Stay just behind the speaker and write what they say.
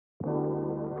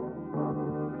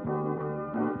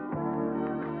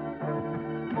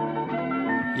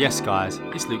Yes, guys,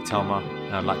 it's Luke Telmer,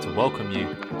 and I'd like to welcome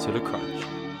you to The Crunch.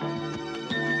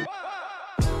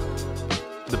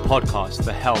 The podcast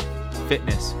for health,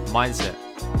 fitness, mindset,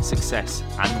 success,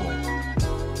 and more.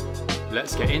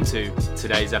 Let's get into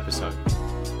today's episode.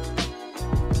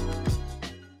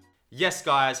 Yes,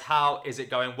 guys, how is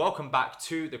it going? Welcome back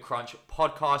to The Crunch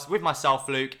podcast with myself,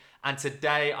 Luke, and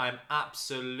today I'm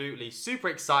absolutely super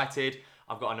excited.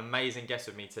 I've got an amazing guest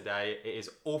with me today. It is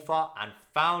author and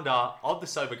founder of the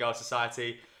Sober Girl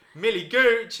Society, Millie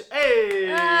Gooch. Hey!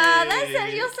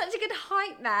 You're such a good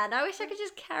hype man. I wish I could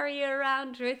just carry you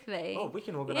around with me. Oh, we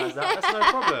can organise that. That's no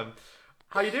problem.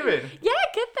 How you doing? Yeah,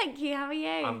 good, thank you. How are you?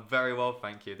 I'm very well,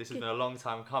 thank you. This has been a long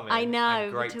time coming. I know.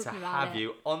 And great to have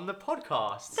you on the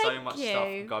podcast. So much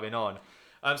stuff going on.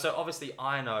 So obviously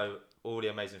I know all the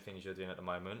amazing things you're doing at the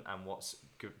moment and what's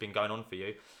been going on for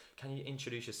you. Can you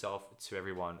introduce yourself to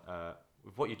everyone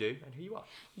with what you do and who you are?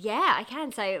 Yeah, I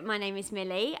can. So my name is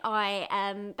Millie.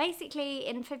 I basically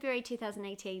in February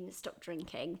 2018 stopped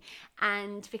drinking,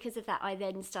 and because of that I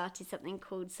then started something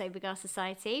called Sober Girl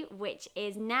Society, which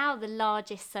is now the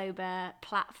largest sober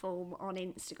platform on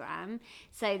Instagram.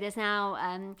 So there's now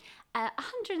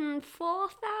 104,000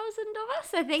 of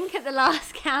us, I think, at the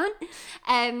last count.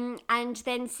 And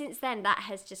then since then, that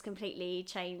has just completely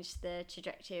changed the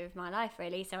trajectory of my life,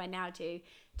 really. So I now do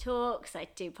talks, I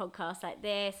do podcasts like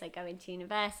this, I go into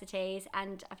universities,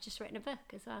 and I've just written a book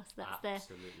as well. So that's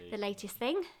the latest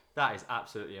thing. That is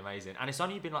absolutely amazing. And it's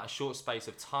only been like a short space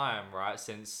of time, right,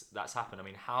 since that's happened. I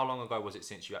mean, how long ago was it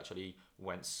since you actually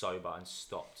went sober and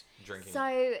stopped drinking?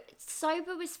 So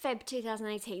sober was Feb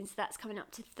 2018, so that's coming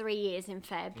up to 3 years in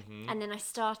Feb. Mm-hmm. And then I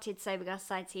started Sober Girl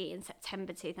Society in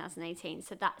September 2018,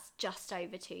 so that's just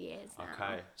over 2 years now.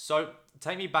 Okay, so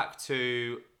take me back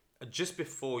to just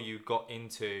before you got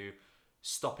into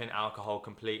stopping alcohol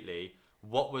completely.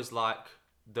 What was like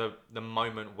the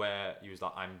moment where you was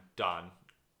like, I'm done?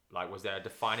 Like, was there a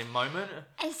defining moment?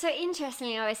 So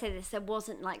interestingly, I always say this, there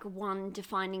wasn't like one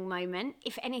defining moment.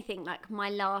 If anything, like my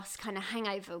last kind of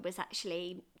hangover was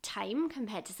actually tame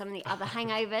compared to some of the other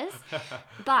hangovers.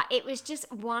 But it was just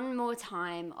one more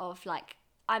time of like,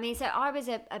 so I was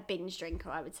a binge drinker,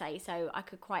 I would say. So I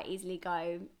could quite easily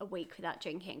go a week without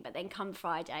drinking. But then come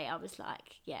Friday, I was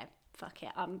like, yeah, fuck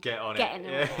it, I'm getting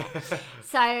it.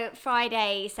 So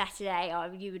Friday, Saturday,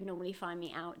 you would normally find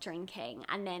me out drinking,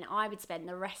 and then I would spend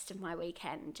the rest of my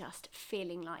weekend just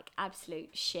feeling like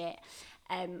absolute shit.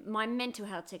 My mental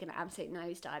health took an absolute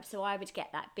nosedive, so I would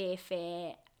get that beer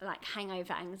fear, like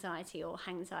hangover anxiety, or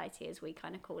hangxiety as we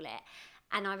kind of call it.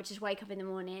 And I would just wake up in the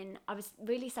morning. I was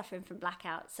really suffering from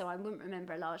blackouts, so I wouldn't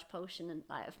remember a large portion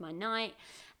of my night.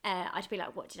 I'd be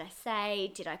like, what did I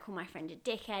say? Did I call my friend a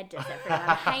dickhead? Does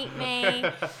everyone hate me?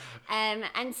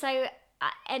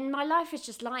 And my life was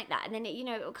just like that. And then,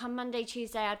 it would come Monday,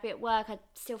 Tuesday, I'd be at work, I'd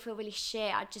still feel really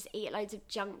shit. I'd just eat loads of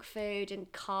junk food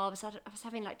and carbs. I was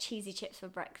having like cheesy chips for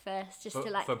breakfast.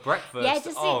 For breakfast? Yeah,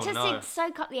 to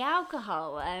soak up the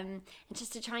alcohol and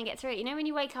just to try and get through it. When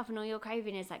you wake up and all you're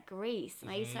craving is like grease.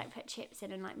 And I used to like put chips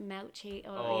in and like melt cheese.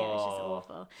 Yeah, it was just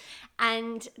awful.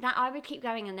 And that I would keep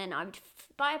going, and then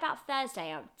by about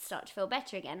Thursday, I would start to feel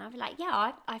better again. I'd be like,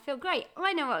 yeah, I feel great.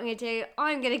 I know what I'm going to do.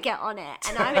 I'm going to get on it.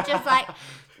 And I would just like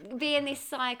be in this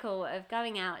cycle of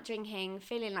going out, drinking,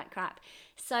 feeling like crap.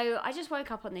 So I just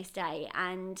woke up on this day,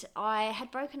 and I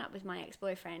had broken up with my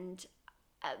ex-boyfriend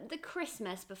the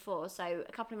Christmas before, so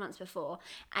a couple of months before.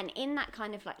 And in that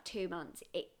kind of like 2 months,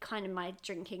 it kind of, my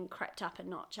drinking crept up a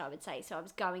notch, I would say. So I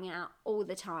was going out all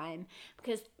the time,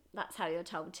 because that's how you're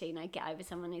told to, get over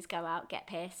someone, is go out, get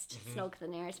pissed, snog the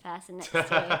nearest person next to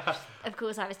you. Of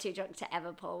course, I was too drunk to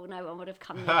ever pull. No one would have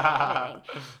come near anything.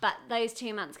 But those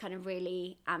 2 months kind of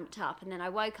really amped up. And then I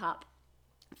woke up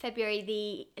February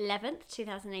the 11th,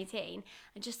 2018,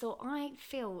 and just thought, I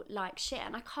feel like shit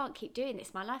and I can't keep doing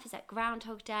this. My life is like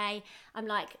Groundhog Day. I'm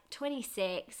like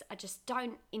 26. I just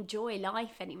don't enjoy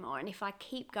life anymore. And if I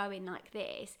keep going like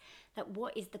this,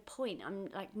 what is the point? I'm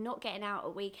like not getting out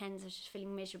at weekends. I was just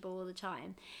feeling miserable all the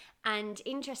time. And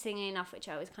interestingly enough, which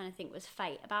I always kind of think was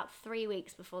fate, about 3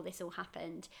 weeks before this all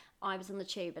happened, I was on the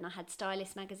tube and I had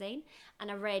Stylist magazine,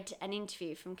 and I read an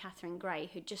interview from Catherine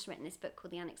Gray, who'd just written this book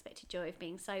called The Unexpected Joy of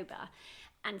Being Sober.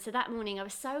 And so that morning I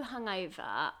was so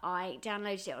hungover, I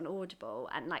downloaded it on Audible,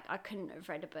 and like I couldn't have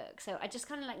read a book. So I just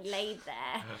kind of like laid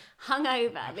there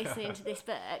hungover listening to this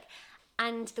book.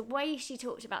 And the way she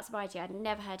talked about sobriety, I'd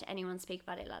never heard anyone speak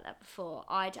about it like that before.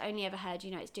 I'd only ever heard,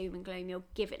 it's doom and gloom. You'll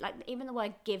give it, like even the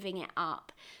word giving it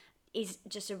up is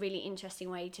just a really interesting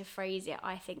way to phrase it,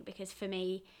 I think, because for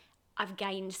me, I've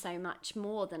gained so much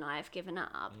more than I've given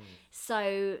up.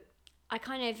 So I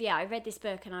kind of, I read this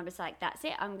book and I was like, that's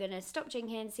it, I'm going to stop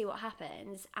drinking and see what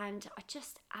happens. And I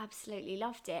just absolutely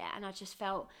loved it. And I just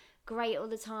felt great all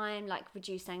the time, like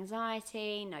reduced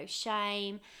anxiety, no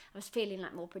shame. I was feeling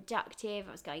like more productive.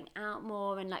 I was going out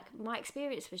more, and like my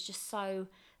experience was just so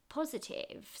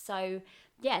positive. So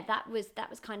yeah, that was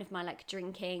kind of my like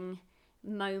drinking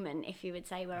moment, if you would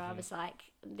say, where I was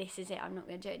like, this is it, I'm not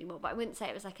going to do it anymore. But I wouldn't say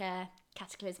it was like a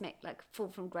cataclysmic, like fall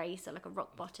from grace or like a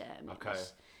rock bottom. It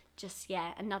was just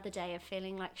another day of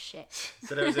feeling like shit.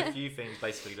 So there was a few things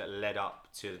basically that led up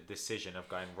to the decision of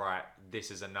going, right, this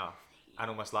is enough. And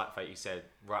almost like Fate, you said,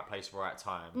 right place, right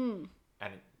time.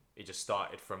 And it just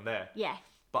started from there. Yeah.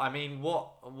 But I mean,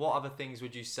 what other things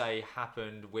would you say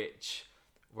happened which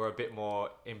were a bit more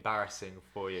embarrassing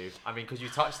for you? I mean, because you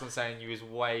touched on saying you was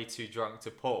way too drunk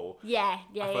to pull. Yeah.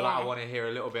 I feel like I want to hear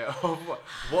a little bit of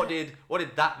what did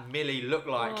that Millie look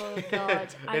like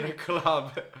in a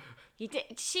club? You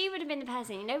did. She would have been the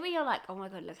person, you know, where you're like, oh my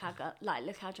god, look how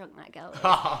drunk that girl is.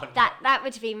 Oh, that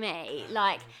would be me,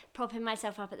 like propping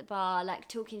myself up at the bar, like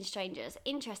talking to strangers.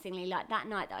 Interestingly, like that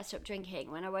night that I stopped drinking,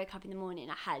 when I woke up in the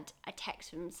morning, I had a text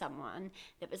from someone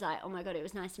that was like, oh my god, it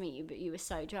was nice to meet you, but you were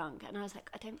so drunk. And I was like,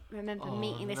 I don't remember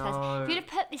meeting this person. If you'd have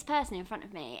put this person in front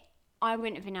of me, I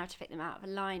wouldn't have been able to pick them out of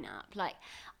a lineup. Like,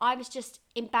 I was just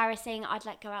embarrassing. I'd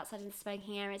like go outside in the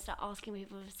smoking area and start asking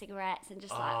people for cigarettes and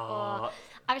just I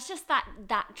was just that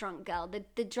drunk girl,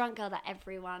 the drunk girl that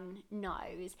everyone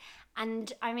knows.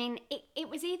 And I mean, it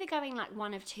was either going like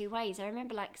one of two ways. I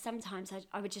remember like sometimes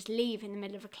I would just leave in the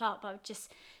middle of a club. I would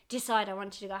just decide I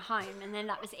wanted to go home, and then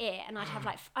that was it. And I'd have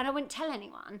like, and I wouldn't tell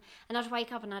anyone. And I'd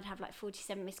wake up and I'd have like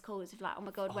 47 missed calls of like, oh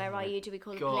my god, where are you? Do we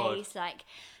call the police? Like.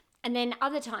 And then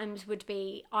other times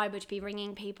I would be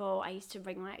ringing people. I used to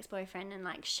ring my ex-boyfriend and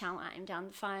like shout at him down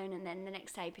the phone, and then the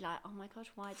next day be like, oh my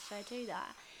gosh, why did I do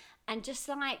that? And just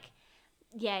like,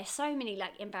 so many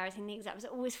like embarrassing things. I was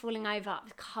always falling over. I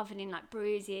was covered in like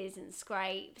bruises and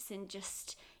scrapes, and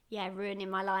just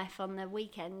ruining my life on the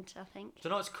weekend, I think. Do you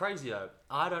know what's crazy though?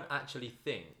 I don't actually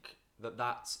think that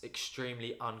that's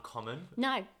extremely uncommon.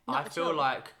 No, not I feel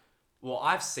like, well,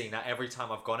 I've seen that every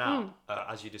time I've gone out,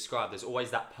 as you described. There's always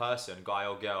that person, guy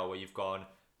or girl, where you've gone,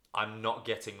 I'm not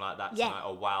getting like that tonight,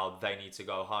 or wow, they need to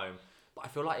go home. But I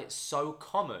feel like it's so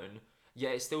common,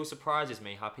 yet it still surprises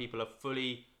me how people are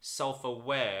fully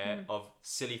self-aware of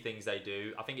silly things they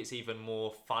do. I think it's even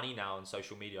more funny now on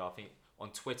social media. I think on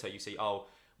Twitter you see,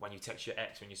 when you text your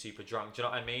ex when you're super drunk. Do you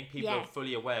know what I mean? People are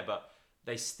fully aware, but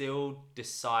they still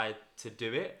decide to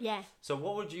do it. Yeah. So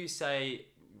what would you say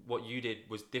what you did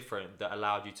was different that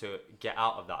allowed you to get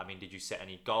out of that? I mean, did you set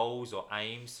any goals or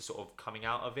aims to sort of coming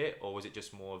out of it, or was it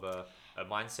just more of a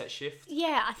mindset shift?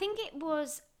 Yeah, I think it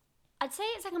was. I'd say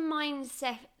it's like a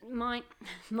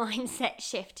mindset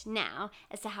shift now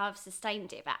as to how I've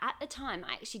sustained it. But at the time,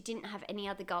 I actually didn't have any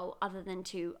other goal other than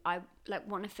I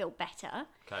want to feel better.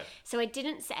 Okay. So I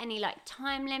didn't set any like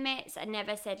time limits. I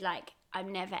never said like, I'm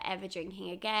never ever drinking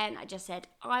again. I just said,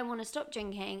 I want to stop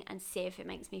drinking and see if it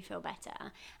makes me feel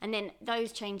better. And then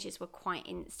those changes were quite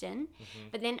instant.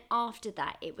 But then after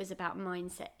that, it was about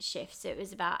mindset shifts. So it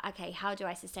was about, okay, how do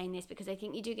I sustain this? Because I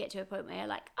think you do get to a point where you're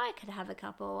like, I could have a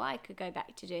couple, I could go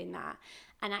back to doing that.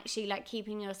 And actually like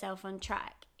keeping yourself on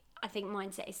track. I think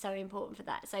mindset is so important for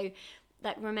that. So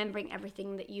like remembering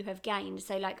everything that you have gained.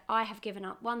 So like I have given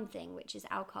up one thing, which is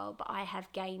alcohol, but I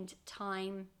have gained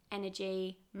time,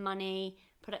 energy, money,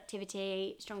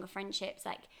 productivity, stronger friendships.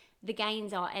 Like the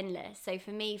gains are endless. So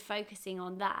for me, focusing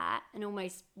on that and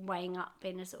almost weighing up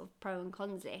in a sort of pro and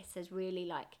cons list has really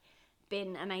like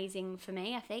been amazing for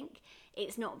me. I think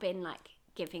it's not been like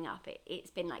giving up. It's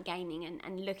been like gaining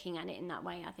and looking at it in that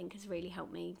way, I think has really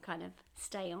helped me kind of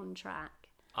stay on track.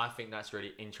 I think that's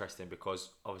really interesting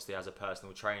because obviously as a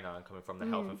personal trainer and coming from the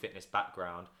health and fitness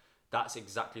background, that's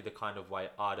exactly the kind of way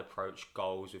I'd approach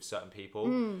goals with certain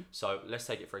people. So let's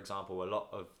take it for example, a lot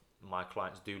of my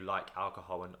clients do like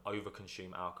alcohol and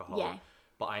overconsume alcohol. Yeah.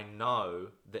 But I know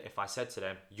that if I said to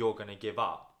them, you're going to give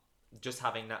up, just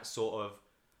having that sort of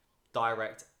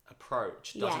direct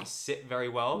approach doesn't sit very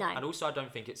well. No. And also I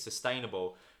don't think it's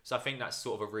sustainable. So I think that's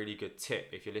sort of a really good tip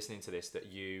if you're listening to this, that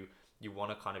you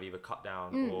want to kind of either cut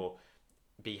down or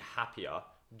be happier.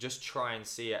 Just try and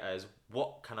see it as,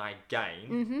 what can I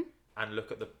gain? And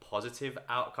look at the positive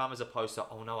outcome as opposed to,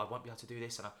 oh no, I won't be able to do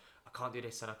this and I can't do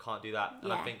this and I can't do that.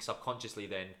 And I think subconsciously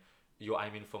then you're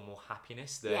aiming for more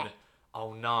happiness than,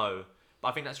 oh no. But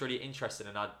I think that's really interesting,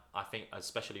 and I think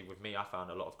especially with me, I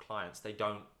found a lot of clients, they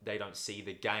don't see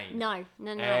the gain. No.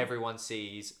 Everyone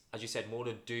sees, as you said, more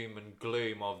the doom and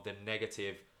gloom of the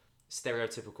negative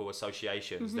stereotypical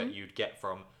associations that you'd get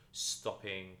from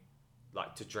stopping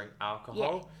like to drink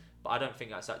alcohol. But I don't think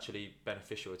that's actually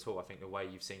beneficial at all. I think the way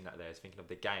you've seen that there is thinking of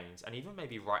the gains and even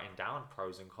maybe writing down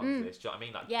pros and cons of this. Do you know what I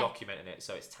mean? Like documenting it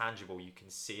so it's tangible, you can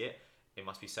see it. It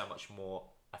must be so much more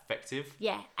effective.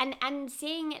 Yeah, and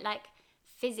seeing it like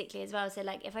physically as well. So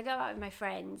like if I go out with my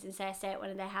friends and say I stay at one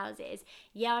of their houses,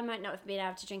 yeah, I might not have been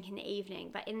able to drink in the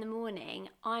evening, but in the morning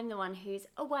I'm the one who's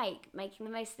awake, making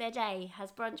the most of their day,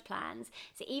 has brunch plans.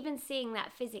 So even seeing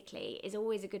that physically is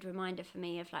always a good reminder for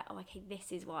me of like, oh, okay,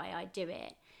 this is why I do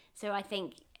it. So I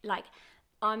think like,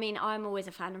 I mean, I'm always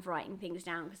a fan of writing things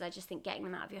down because I just think getting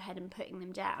them out of your head and putting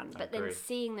them down. But then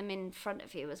seeing them in front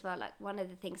of you as well. Like one of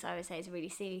the things I always say is a really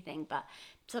silly thing, but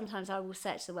sometimes I will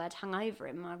search the word hungover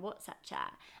in my WhatsApp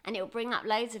chat and it will bring up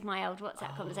loads of my old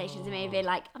WhatsApp conversations and me and be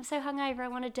like, I'm so hungover, I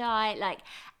want to die. Like,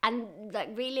 and like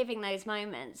reliving those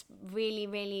moments really,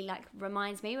 really like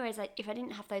reminds me. Whereas like if I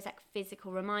didn't have those like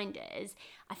physical reminders,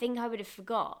 I think I would have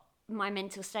forgot my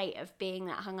mental state of being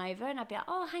that hungover, and I'd be like,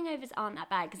 oh, hangovers aren't that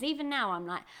bad, because even now I'm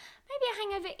like, maybe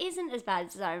a hangover isn't as bad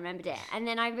as I remembered it, and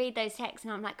then I read those texts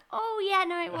and I'm like, oh yeah,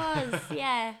 no, it was.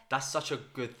 Yeah. That's such a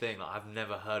good thing. Like, I've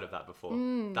never heard of that before.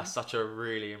 That's such a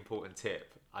really important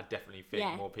tip. I definitely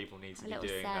think more people need to be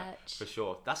doing that for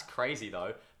sure. That's crazy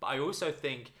though, but I also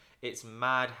think it's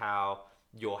mad how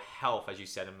your health, as you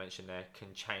said and mentioned there,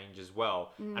 can change as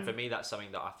well. And for me, that's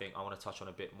something that I think I want to touch on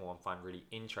a bit more and find really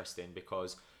interesting,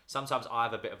 because sometimes I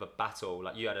have a bit of a battle.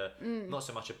 Like you had not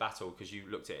so much a battle because you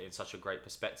looked at it in such a great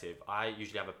perspective. I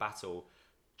usually have a battle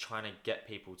trying to get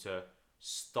people to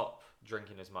stop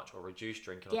drinking as much or reduce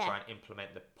drinking or try and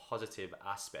implement the positive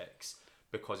aspects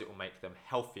because it will make them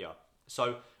healthier.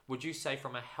 So would you say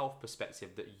from a health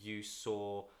perspective that you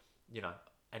saw, you know,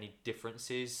 any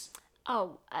differences?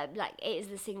 Oh, like it is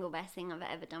the single best thing I've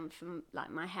ever done for like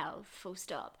my health, full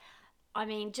stop. I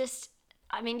mean,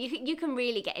 you can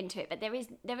really get into it, but there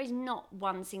is not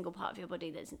one single part of your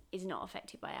body that is not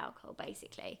affected by alcohol,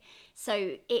 basically. So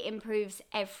it improves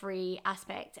every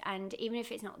aspect, and even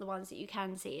if it's not the ones that you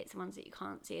can see, it's the ones that you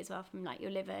can't see as well, from like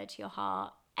your liver to your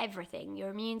heart, everything, your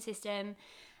immune system.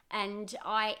 And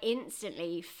I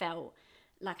instantly felt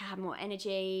like I had more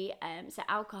energy. So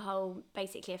alcohol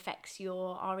basically affects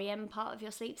your REM part of your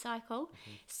sleep cycle.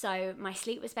 So my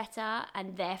sleep was better,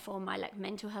 and therefore my like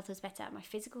mental health was better, my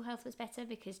physical health was better,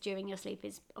 because during your sleep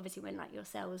is obviously when like your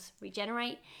cells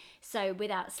regenerate. So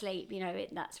without sleep, you know,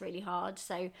 that's really hard.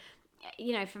 So,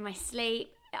 you know, for my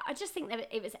sleep, I just think that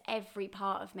it was every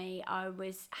part of me. I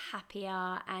was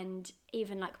happier, and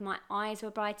even like my eyes were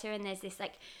brighter. And there's this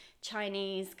like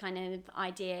Chinese kind of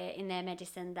idea in their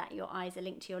medicine that your eyes are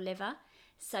linked to your liver.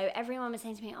 So everyone was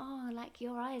saying to me, oh, like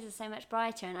your eyes are so much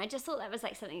brighter. And I just thought that was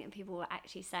like something that people were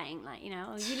actually saying, like, you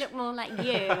know, oh, you look more like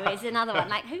you is another one.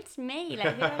 Like, who's me?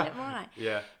 Like, who do I look more like?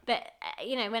 Yeah. But,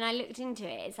 you know, when I looked into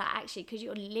it, it's like actually because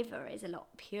your liver is a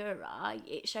lot purer,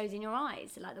 it shows in your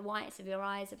eyes. So like the whites of your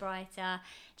eyes are brighter.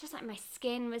 Just like my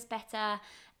skin was better.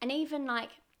 And even like,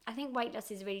 I think weight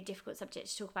loss is a really difficult subject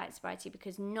to talk about in sobriety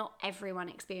because not everyone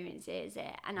experiences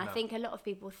it. And I think a lot of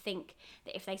people think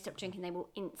that if they stop drinking, they will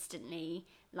instantly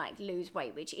like lose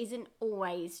weight, which isn't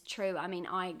always true. I mean,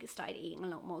 I started eating a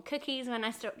lot more cookies when I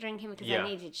stopped drinking because I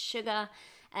needed sugar.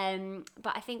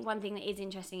 But I think one thing that is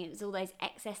interesting is all those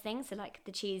excess things. So like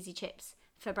the cheesy chips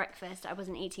for breakfast, I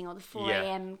wasn't eating, or the 4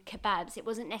 a.m. kebabs. It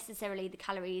wasn't necessarily the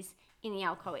calories in the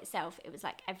alcohol itself. It was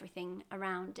like everything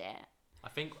around it. I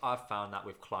think I've found that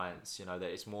with clients, you know, that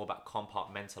it's more about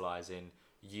compartmentalizing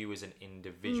you as an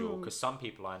individual, because some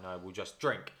people I know will just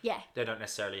drink. Yeah. They don't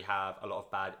necessarily have a lot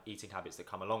of bad eating habits that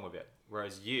come along with it.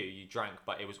 Whereas you drank,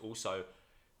 but it was also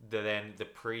the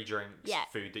pre-drinks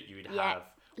food that you would have.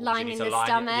 Lining the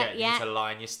stomach. You need to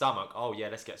line your stomach. Oh yeah,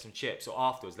 let's get some chips. Or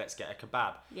afterwards, let's get a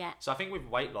kebab. Yeah. So I think with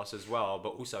weight loss as well, but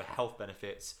also health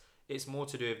benefits, it's more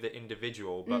to do with the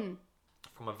individual. But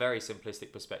from a very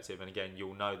simplistic perspective, and again,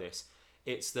 you'll know this,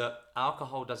 it's that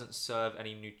alcohol doesn't serve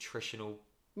any nutritional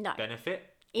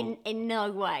benefit. In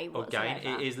no way whatsoever.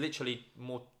 Again, it is literally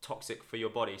more toxic for your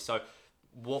body. So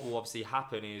what will obviously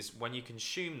happen is when you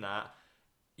consume that,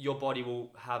 your body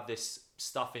will have this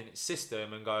stuff in its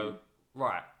system and go,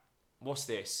 right, what's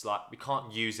this? Like, we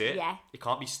can't use it. Yeah. It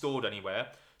can't be stored anywhere.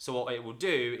 So what it will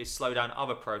do is slow down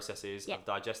other processes of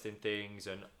digesting things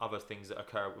and other things that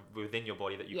occur within your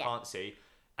body that you can't see.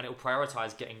 And it will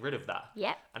prioritize getting rid of that.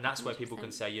 Yeah. And that's where people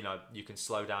can say, you know, you can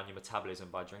slow down your metabolism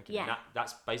by drinking. Yeah. And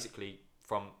that's basically,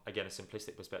 from, again, a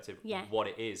simplistic perspective, what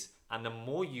it is. And the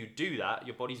more you do that,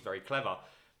 your body's very clever.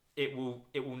 It will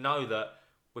know that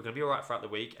we're going to be all right throughout the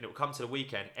week, and it will come to the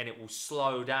weekend and it will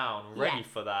slow down ready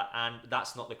for that. And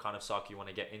that's not the kind of cycle you want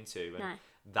to get into. And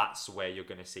that's where you're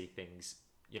going to see things,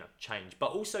 you know, change.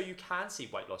 But also you can see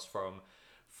weight loss from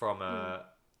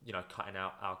cutting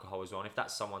out alcohol as well. And if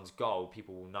that's someone's goal,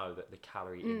 people will know that the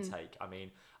calorie intake. I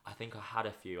mean, I think I had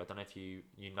a few. I don't know if you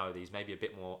know these, maybe a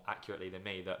bit more accurately than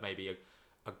me, that maybe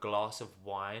a glass of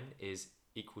wine is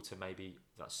equal to maybe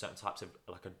like certain types of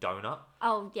like a donut.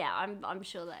 Oh yeah, I'm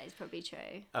sure that is probably true.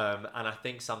 And I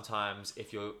think sometimes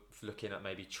if you're looking at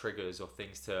maybe triggers or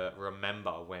things to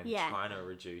remember when trying to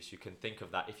reduce, you can think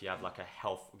of that if you have like a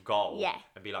health goal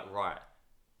and be like, right,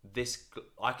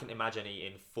 I can imagine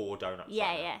eating 4 donuts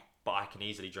right now, but I can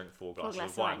easily drink 4 glasses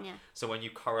of wine. So when you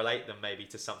correlate them maybe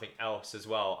to something else as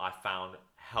well, I found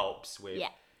helps with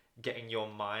getting your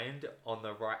mind on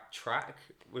the right track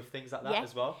with things like that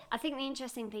as well. I think the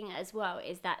interesting thing as well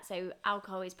is that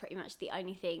alcohol is pretty much the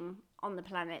only thing on the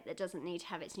planet that doesn't need to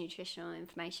have its nutritional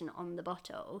information on the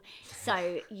bottle.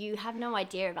 So you have no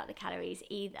idea about the calories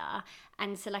either.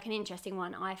 And so like an interesting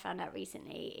one I found out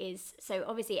recently is, so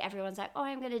obviously everyone's like, oh,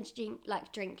 I'm going to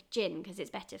drink gin because it's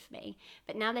better for me.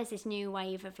 But now there's this new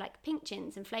wave of like pink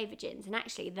gins and flavoured gins, and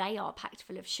actually they are packed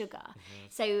full of sugar.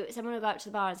 So someone will go up to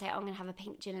the bar and say, oh, I'm going to have a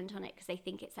pink gin and tonic because they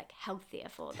think it's like healthier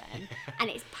for them.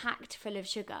 And it's packed full of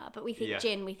sugar. But we think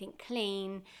gin, we think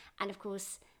clean. And of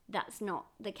course, that's not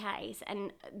the case.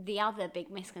 And the other big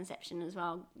misconception as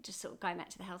well, just sort of going back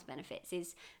to the health benefits,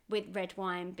 is with red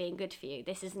wine being good for you.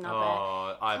 This is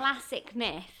another classic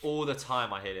myth. All the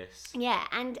time I hear this. Yeah,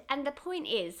 and the point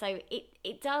is, so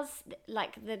it does,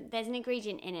 like, there's an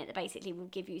ingredient in it that basically will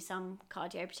give you some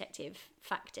cardioprotective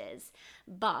factors,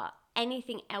 but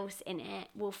anything else in it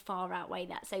will far outweigh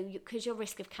that. So because your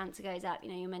risk of cancer goes up,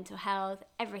 your mental health,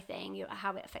 everything,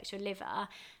 how it affects your liver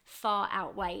far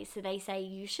outweighs. So they say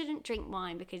you shouldn't drink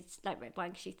wine because red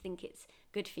wine because you think it's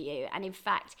good for you, and in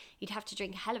fact you'd have to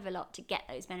drink a hell of a lot to get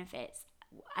those benefits.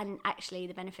 And actually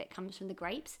the benefit comes from the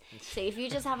grapes. So if you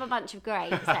just have a bunch of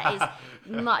grapes, that is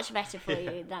much better for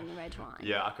you than the red wine.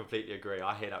 Yeah, I completely agree.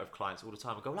 I hear that with clients all the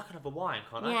time. I go, well, I can have a wine,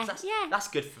 can't I? That's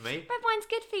good for me. Red wine's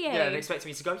good for you. Yeah, and expecting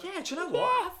me to go, yeah, do you know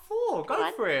what? Have 4,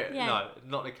 go for it. Yeah. No,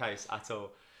 not the case at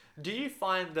all. Do you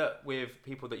find that with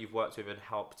people that you've worked with and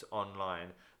helped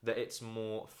online, that it's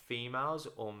more females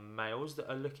or males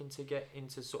that are looking to get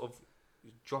into sort of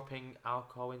dropping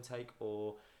alcohol intake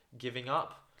or giving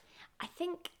up? I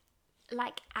think,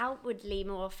 like, outwardly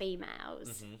more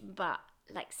females, but,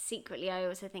 like, secretly I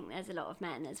also think there's a lot of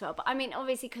men as well. But, I mean,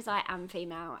 obviously, because I am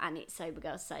female and it's Sober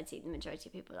Girl Society, the majority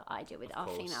of people that I deal with are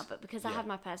female. But because I have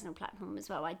my personal platform as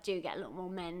well, I do get a lot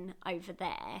more men over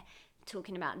there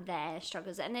talking about their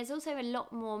struggles. And there's also a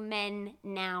lot more men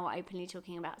now openly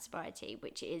talking about sobriety,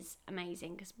 which is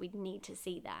amazing because we need to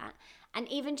see that. And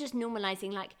even just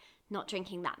normalising, like, not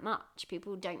drinking that much.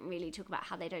 People don't really talk about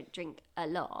how they don't drink a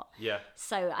lot. Yeah.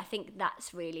 So I think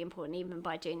that's really important. Even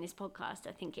by doing this podcast,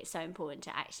 I think it's so important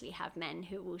to actually have men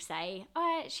who will say, oh,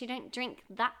 I actually don't drink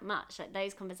that much. Like,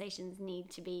 those conversations need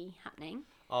to be happening.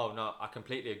 Oh, no, I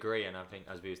completely agree. And I think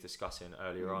as we was discussing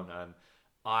earlier on,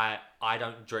 I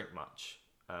don't drink much.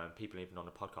 People even on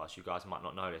the podcast, you guys might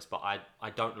not know this, but I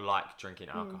don't like drinking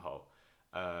alcohol.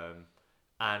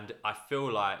 And I feel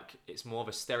like it's more of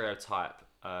a stereotype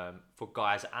for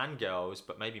guys and girls,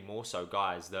 but maybe more so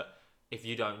guys, that if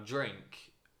you don't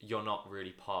drink, you're not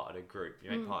really part of the group.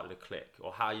 You ain't part of the clique.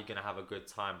 Or how are you gonna have a good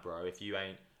time, bro, if you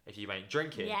ain't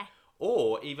drinking? Yeah.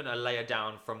 Or even a layer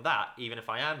down from that, even if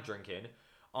I am drinking,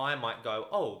 I might go,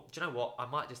 oh, do you know what? I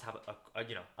might just have I'll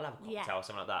have a cocktail or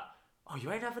something like that. Oh,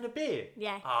 you ain't having a beer?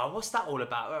 Yeah. Oh, what's that all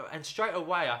about? And straight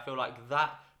away, I feel like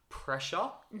that pressure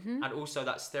and also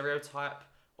that stereotype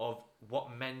of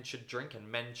what men should drink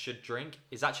and men should drink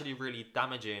is actually really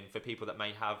damaging for people that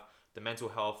may have the mental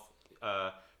health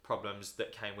problems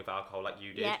that came with alcohol, like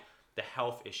you did, the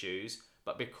health issues,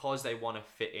 but because they want to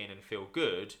fit in and feel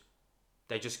good,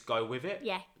 they just go with it.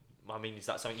 Yeah. I mean, is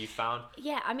that something you found?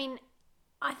 Yeah, I mean,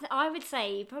 I would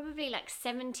say probably like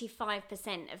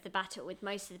 75% of the battle with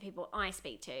most of the people I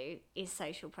speak to is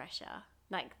social pressure.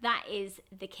 Like, that is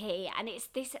the key. And it's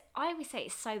this, I always say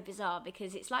it's so bizarre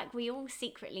because it's like we all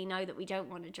secretly know that we don't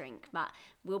want to drink, but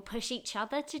we'll push each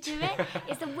other to do it.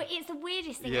 It's the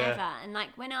weirdest thing ever. And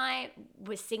like, when I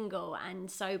was single and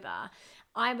sober,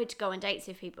 I would go on dates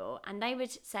with people and they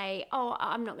would say, oh,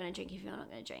 I'm not going to drink if you're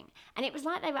not going to drink. And it was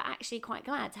like they were actually quite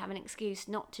glad to have an excuse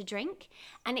not to drink.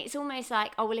 And it's almost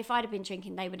like, oh, well, if I'd have been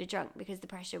drinking, they would have drunk, because the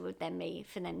pressure would then be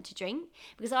for them to drink.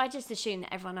 Because I just assumed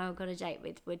that everyone I got a date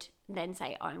with would then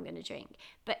say, oh, I'm going to drink.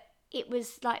 But it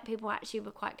was like people actually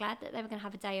were quite glad that they were going to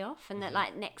have a day off and that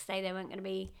like next day they weren't going to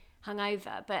be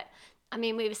hungover. But I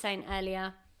mean, we were saying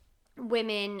earlier,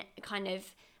 women kind of,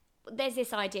 there's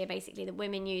this idea basically that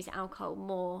women use alcohol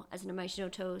more as an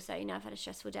emotional tool. So, I've had a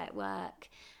stressful day at work.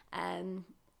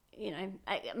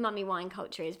 mummy wine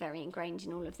culture is very ingrained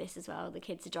in all of this as well. The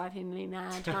kids are driving me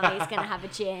mad. Mummy's going to have a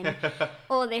gin,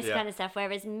 all this kind of stuff.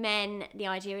 Whereas men, the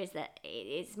idea is that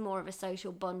it's more of a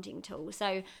social bonding tool.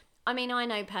 So, I mean, I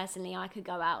know personally I could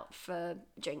go out for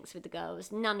drinks with the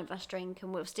girls. None of us drink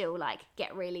and we'll still like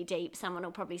get really deep. Someone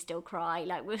will probably still cry.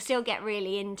 Like we'll still get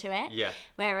really into it. Yeah.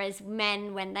 Whereas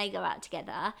men, when they go out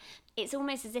together, it's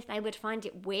almost as if they would find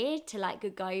it weird to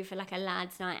like go for like a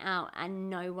lads' night out and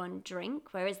no one drink.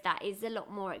 Whereas that is a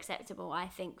lot more acceptable, I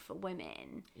think, for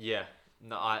women. Yeah.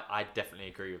 No, I definitely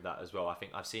agree with that as well. I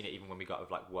think I've seen it even when we go out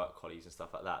with like work colleagues and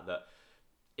stuff like that, that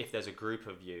if there's a group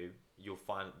of you, you'll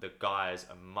find the guys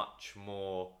are much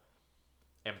more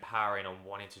empowering on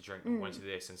wanting to drink and wanting to do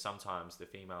this, and sometimes the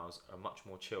females are much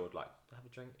more chilled, like have a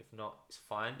drink, if not it's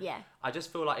fine. Yeah. I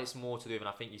just feel like it's more to do, and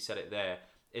I think you said it there,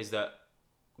 is that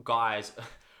guys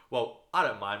well, I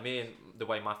don't mind, me and the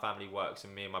way my family works,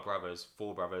 and me and my brothers,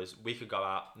 4 brothers, we could go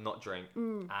out, not drink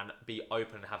and be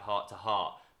open and have heart to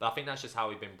heart, but I think that's just how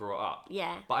we've been brought up.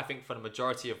 Yeah. But I think for the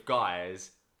majority of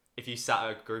guys, if you sat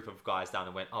a group of guys down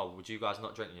and went, oh, would you guys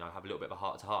not drink, have a little bit of a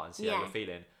heart to heart and see how you're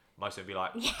feeling, most of them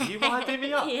would be like, you winding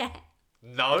me up? Yeah.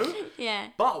 No. Yeah.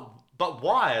 But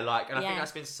why? And I think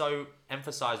that's been so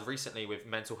emphasized recently with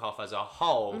mental health as a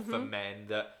whole for men,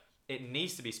 that it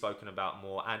needs to be spoken about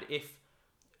more. And if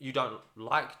you don't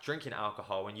like drinking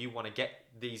alcohol and you want to get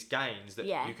these gains that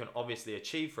you can obviously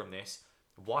achieve from this,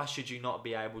 why should you not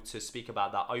be able to speak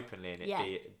about that openly and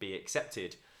it be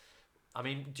accepted? I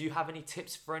mean, do you have any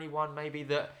tips for anyone maybe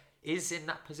that is in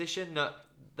that position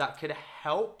that could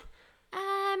help?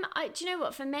 Do you know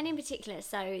what? For men in particular,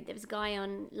 so there was a guy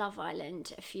on Love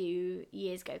Island a few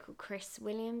years ago called Chris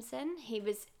Williamson. He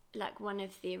was like one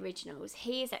of the originals.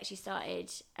 He has actually started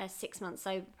a 6-month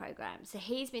sober program. So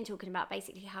he's been talking about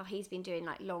basically how he's been doing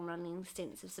like long running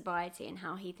stints of sobriety and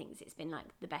how he thinks it's been like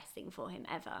the best thing for him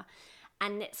ever.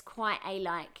 And it's quite a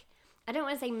like, I don't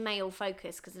want to say male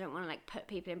focus because I don't want to like put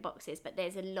people in boxes, but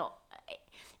there's a lot.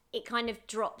 It kind of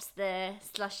drops the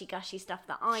slushy gushy stuff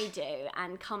that I do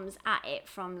and comes at it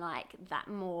from like that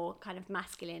more kind of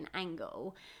masculine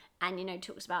angle, and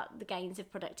talks about the gains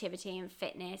of productivity and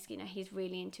fitness. He's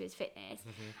really into his fitness.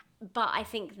 But I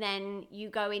think then you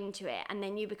go into it and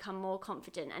then you become more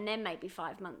confident, and then maybe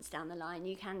 5 months down the line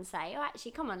you can say, oh,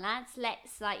 actually, come on lads,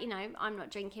 let's I'm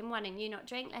not drinking, why don't you not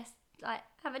drink, let's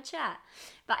have a chat.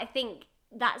 But I think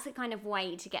that's a kind of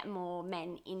way to get more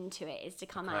men into it, is to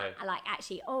come out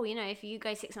actually, if you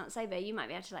go 6 months sober, you might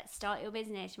be able to start your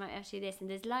business, you might be able to do this, and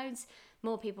there's loads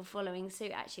more people following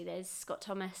suit. Actually, there's Scott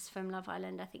Thomas from Love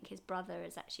Island. I think his brother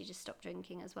has actually just stopped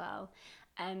drinking as well.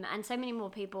 And so many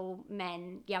more people,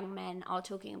 young men, are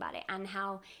talking about it, and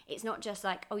how it's not just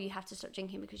like, oh, you have to stop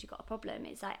drinking because you've got a problem.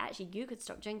 It's like, actually, you could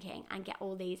stop drinking and get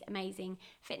all these amazing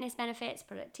fitness benefits,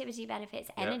 productivity benefits,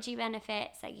 energy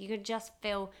benefits. Like, you could just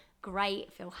feel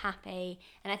great, feel happy.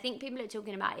 And I think people are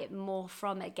talking about it more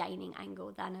from a gaining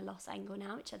angle than a loss angle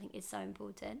now, which I think is so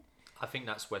important. I think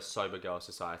that's where Sober Girl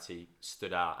Society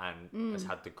stood out and has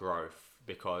had the growth,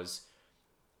 because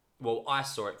I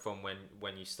saw it from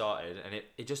when you started, and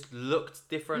it just looked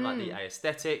different, like the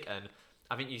aesthetic, and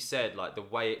I think you said like the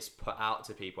way it's put out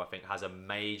to people, I think has a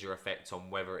major effect on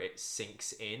whether it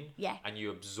sinks in and you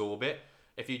absorb it.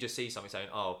 If you just see something saying,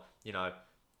 oh,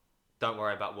 don't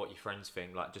worry about what your friends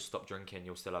think, like just stop drinking,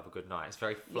 you'll still have a good night. It's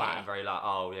very flat and very like,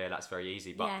 oh yeah, that's very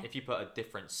easy. But if you put a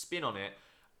different spin on it,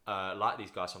 like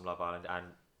these guys from Love Island and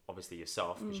obviously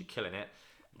yourself, because you're killing it,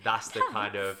 that's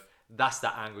the that's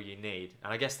that angle you need.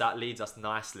 And I guess that leads us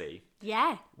nicely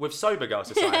with Sober Girl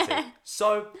Society.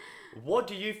 So what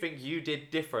do you think you did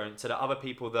different to the other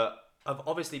people that have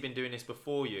obviously been doing this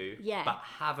before you, but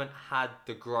haven't had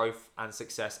the growth and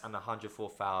success and the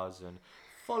 104,000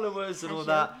 followers and all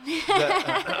that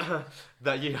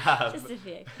that you have? Just a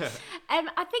few.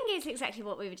 I think it's exactly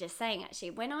what we were just saying,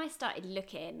 actually. When I started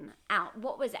looking out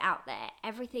what was out there,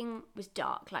 everything was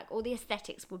dark. Like, all the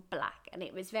aesthetics were black, and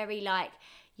it was very like,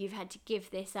 you've had to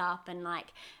give this up, and like,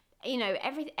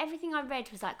 everything I read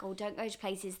was like, oh, don't go to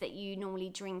places that you normally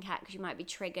drink at because you might be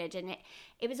triggered. And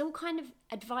it was all kind of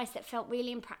advice that felt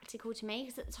really impractical to me,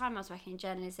 because at the time I was working in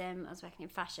journalism, I was working in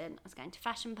fashion, I was going to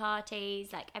fashion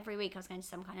parties, like every week I was going to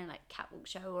some kind of like catwalk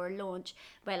show or a launch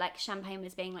where like champagne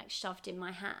was being like shoved in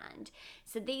my hand.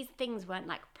 So these things weren't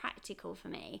like practical for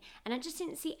me, and I just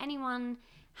didn't see anyone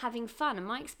having fun. And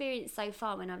my experience so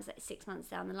far, when I was like 6 months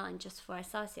down the line, just before I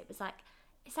started, it was like,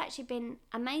 it's actually been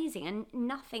amazing, and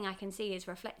nothing I can see is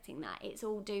reflecting that. It's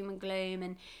all doom and gloom,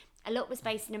 and a lot was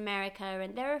based in America,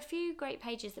 and there are a few great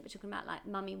pages that were talking about like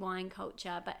mummy wine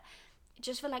culture, but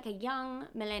just for like a young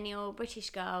millennial British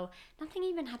girl, nothing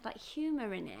even had like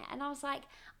humour in it. And I was like,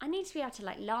 I need to be able to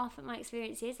like laugh at my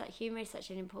experiences. Like humour is such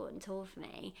an important tool for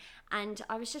me. And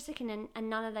I was just looking and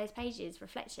none of those pages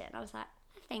reflected it. And I was like,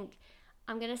 I think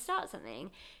I'm going to start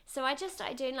something. So I just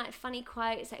started doing like funny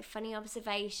quotes, like funny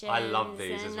observations. I love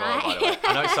these as well, like... by the way.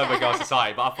 I know it's Sober Girl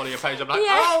Society, but I follow your page, I'm like,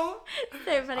 yeah. oh!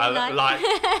 So funny.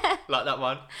 Like that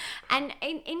one. And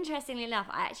interestingly enough,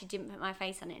 I actually didn't put my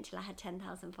face on it until I had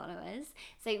 10,000 followers.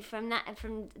 So from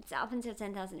up until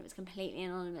 10,000, it was completely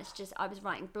anonymous. Just I was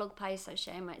writing blog posts, I was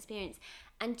sharing my experience,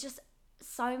 and just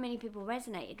so many people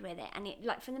resonated with it. And it,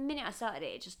 like, from the minute I started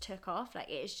it just took off. Like,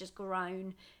 it has just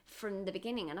grown from the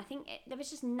beginning. And I think there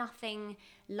was just nothing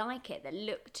like it that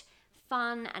looked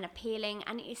fun and appealing.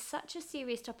 And it is such a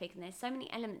serious topic, and there's so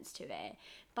many elements to it.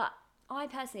 But I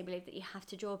personally believe that you have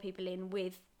to draw people in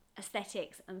with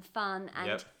aesthetics and fun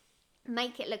and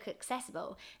make it look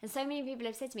accessible. And so many people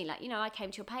have said to me, like, you know, I came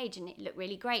to your page and it looked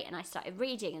really great, and I started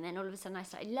reading, and then all of a sudden I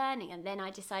started learning, and then I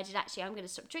decided actually I'm going to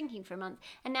stop drinking for a month,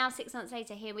 and now 6 months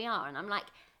later here we are. And I'm like,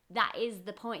 that is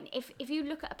the point. If you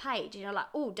look at a page and you're like,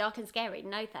 oh, dark and scary,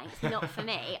 no thanks, not for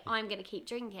me, I'm going to keep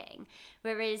drinking.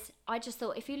 Whereas I just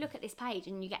thought, if you look at this page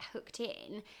and you get hooked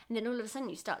in, and then all of a sudden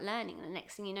you start learning, and the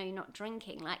next thing you know you're not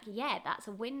drinking, like, yeah, that's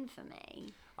a win for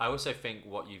me. I also think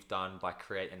what you've done by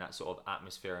creating that sort of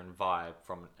atmosphere and vibe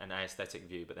from an aesthetic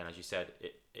view, but then as you said,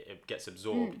 it gets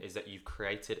absorbed, is that you've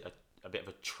created a bit of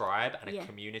a tribe and a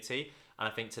community. And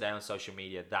I think today on social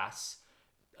media, that's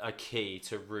a key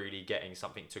to really getting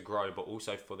something to grow, but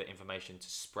also for the information to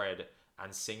spread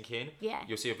and sink in. Yeah.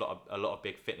 You'll see a lot of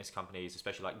big fitness companies,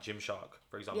 especially like Gymshark,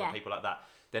 for example, people like that.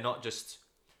 They're not just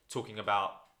talking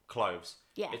about clothes.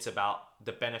 Yeah. It's about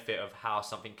the benefit of how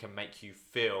something can make you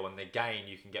feel, and the gain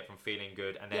you can get from feeling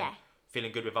good, and then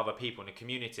feeling good with other people in the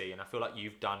community. And I feel like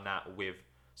you've done that with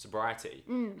Sobriety.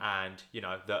 And, you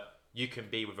know, that you can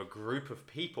be with a group of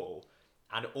people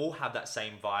and all have that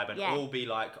same vibe, and all be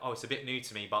like, oh, it's a bit new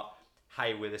to me, but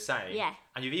hey, we're the same. Yeah.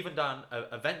 And you've even done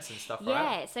events and stuff,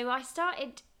 right? Yeah, so I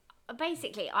started...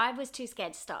 Basically, I was too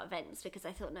scared to start events because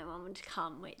I thought no one would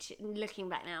come, which, looking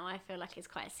back now, I feel like is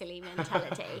quite a silly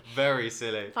mentality. Very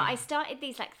silly. But I started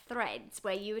these like threads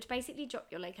where you would basically drop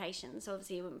your location. So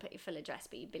obviously you wouldn't put your full address,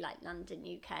 but you'd be like London,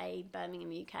 UK,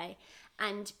 Birmingham, UK.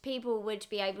 And people would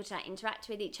be able to like, interact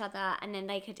with each other, and then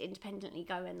they could independently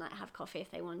go and like have coffee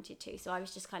if they wanted to. So I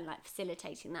was just kind of like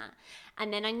facilitating that.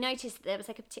 And then I noticed that there was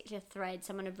like a particular thread,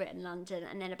 someone had written London,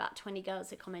 and then about 20 girls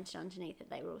had commented underneath that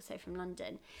they were also from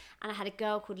London. And I had a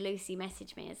girl called Lucy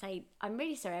message me and say, I'm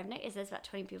really sorry, I've noticed there's about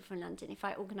 20 people from London. If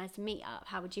I organised a meet-up,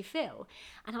 how would you feel?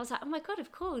 And I was like, oh my God,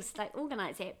 of course, like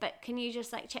organise it. But can you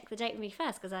just like check the date with me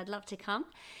first, because I'd love to come.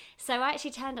 So I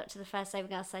actually turned up to the first Sober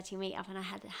Girl Society meet-up, and I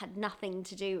had nothing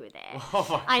to do with it.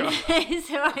 Oh my God.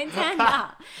 So I turned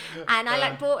up and I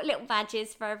like bought little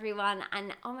badges for everyone,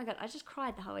 and oh my God, I just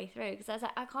cried the whole way through, because I was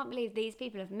like, I can't believe these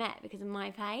people have met because of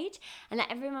my page. And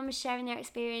like everyone was sharing their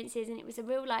experiences, and it was a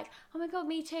real like, oh my God,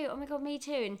 me too, oh my God, me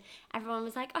too. And everyone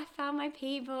was like, I found my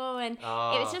people, and it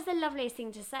was just the loveliest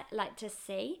thing to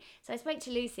see. So I spoke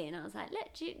to Lucy and I was like,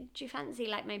 look, do you fancy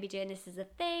like maybe doing this as a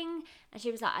thing? And she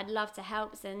was like, I'd love to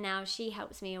help. So now she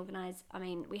helps me organise. I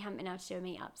mean, we haven't been able to do a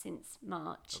meet-up since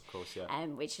March. Of course, yeah.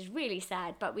 Which is really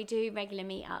sad, but we do regular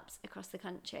meetups across the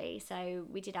country. So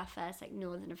we did our first like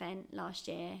northern event last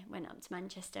year, went up to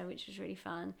Manchester, which was really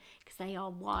fun because they are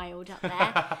wild up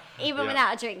there. Even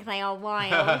without a drink, they are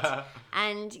wild.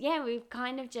 And yeah, we've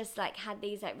kind of just like had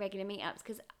these like regular meetups,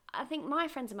 because I think my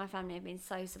friends and my family have been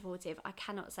so supportive. I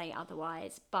cannot say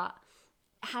otherwise. But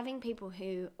having people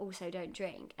who also don't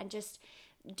drink and just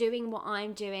doing what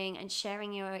I'm doing and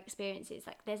sharing your experiences,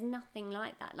 like there's nothing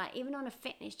like that. Like even on a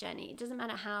fitness journey, it doesn't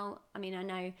matter how, I mean, I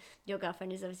know your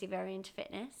girlfriend is obviously very into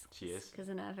fitness. She is. Because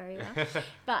I know her very well.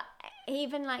 But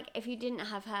even like if you didn't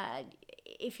have her,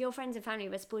 if your friends and family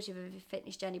were supportive of your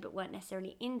fitness journey but weren't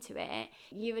necessarily into it,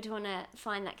 you would want to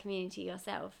find that community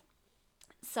yourself.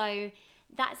 So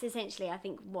that's essentially, I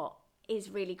think, what is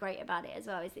really great about it as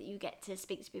well, is that you get to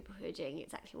speak to people who are doing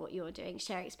exactly what you're doing,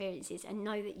 share experiences, and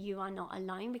know that you are not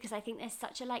alone. Because I think there's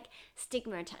such a like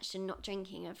stigma attached to not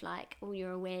drinking, of like, oh,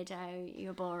 you're a weirdo,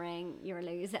 you're boring, you're a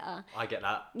loser. I get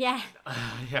that. Yeah.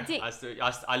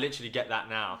 I literally get that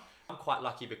now. I'm quite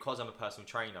lucky because I'm a personal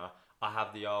trainer. I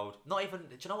have the old, not even,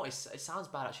 do you know what, it sounds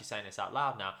bad actually saying this out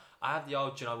loud now. I have the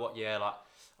old, do you know what, yeah, like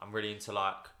I'm really into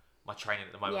like my training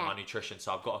at the moment, my nutrition,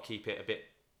 so I've got to keep it a bit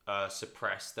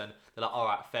suppressed. And they're like, all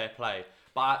right, fair play.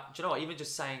 But do you know what, even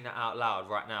just saying that out loud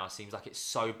right now seems like it's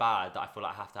so bad that I feel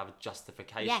like I have to have a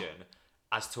justification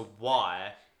as to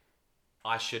why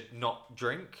I should not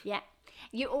drink. Yeah.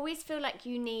 You always feel like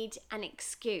you need an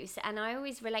excuse, and I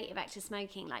always relate it back to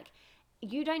smoking. Like,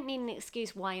 you don't need an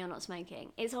excuse why you're not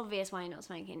smoking. It's obvious why you're not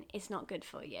smoking. It's not good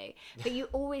for you. But you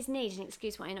always need an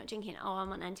excuse why you're not drinking. Oh,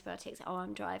 I'm on antibiotics. Oh,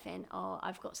 I'm driving. Oh,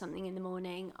 I've got something in the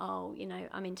morning. Oh,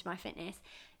 I'm into my fitness.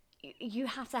 You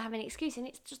have to have an excuse, and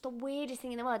it's just the weirdest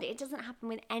thing in the world. It doesn't happen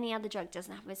with any other drug. It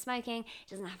doesn't happen with smoking. It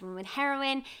doesn't happen with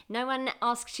heroin. No one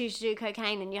asks you to do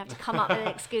cocaine, and you have to come up with an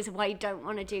excuse of why you don't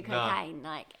want to do cocaine. No.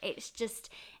 Like, it's just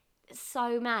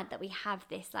so mad that we have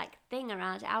this like thing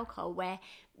around alcohol where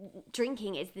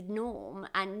drinking is the norm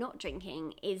and not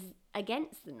drinking is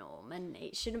against the norm, and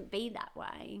it shouldn't be that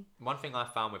way. One thing I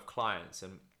found with clients,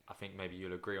 and I think maybe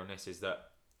you'll agree on this, is that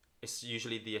it's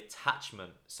usually the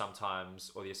attachment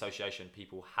sometimes or the association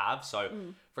people have. So,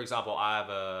 for example, I have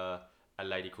a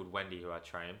lady called Wendy who I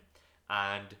train,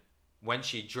 and when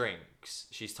she drinks,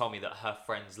 she's told me that her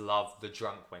friends love the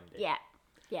drunk Wendy. Yeah.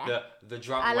 Yeah. The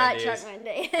drunk I Wendy. like drunk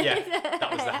Wendy. Yeah,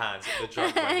 that was the hands. The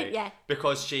drunk Wendy. Yeah.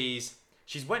 Because she's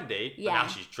Wendy, but now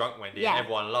she's drunk Wendy, and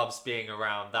everyone loves being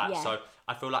around that. Yeah. So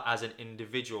I feel like as an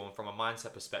individual and from a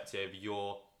mindset perspective,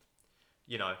 you're,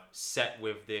 set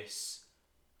with this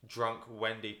drunk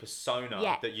Wendy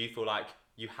persona that you feel like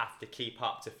you have to keep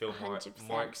up to feel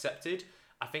more accepted.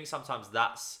 I think sometimes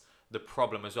that's the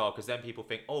problem as well, because then people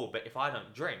think, oh, but if I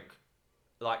don't drink,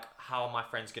 like, how are my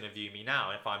friends going to view me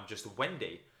now if I'm just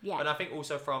Wendy? Yeah. And I think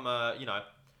also from a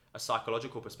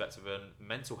psychological perspective and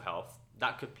mental health,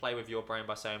 that could play with your brain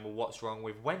by saying, well, what's wrong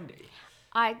with Wendy?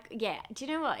 Do you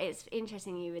know what? It's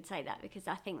interesting you would say that, because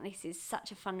I think this is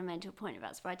such a fundamental point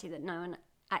about sobriety that no one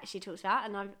actually talks about,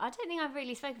 and I don't think I've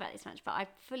really spoken about this much, but I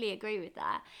fully agree with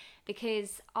that,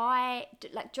 because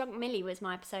drunk Millie was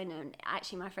my persona, and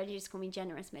actually my friend used to call me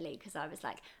generous Millie because I was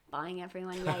like buying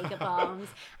everyone Jaeger bombs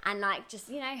and like just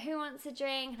who wants a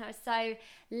drink, and I was so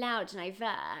loud and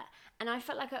overt, and I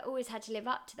felt like I always had to live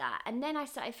up to that. And then I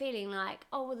started feeling like,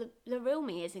 oh well, the real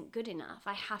me isn't good enough,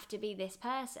 I have to be this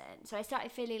person. So I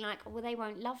started feeling like, oh well, they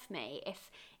won't love me if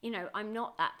I'm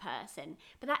not that person.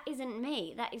 But that isn't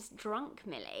me, that is drunk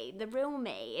Millie. The real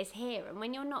me is here, and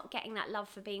when you're not getting that love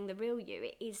for being the real you,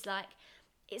 it's like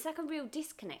a real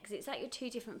disconnect, because it's like you're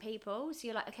two different people. So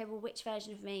you're like, okay, well, which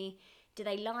version of me do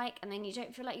they like? And then you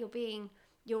don't feel like you're being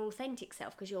your authentic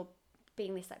self, because you're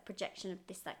being this like projection of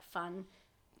this like fun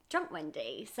drunk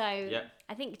Wendy. So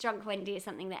I think drunk Wendy is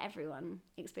something that everyone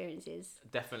experiences.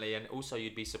 Definitely. And also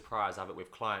you'd be surprised, I have it with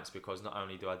clients, because not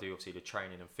only do I do obviously the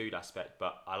training and food aspect,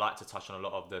 but I like to touch on a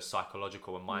lot of the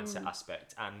psychological and mindset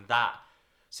aspect. And that,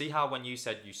 see how when you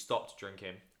said you stopped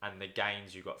drinking and the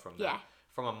gains you got from that,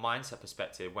 from a mindset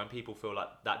perspective, when people feel like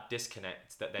that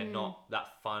disconnect, that they're not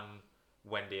that fun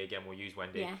Wendy, again we'll use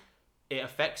Wendy, it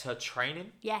affects her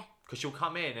training. Yeah. Because she'll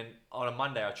come in, and on a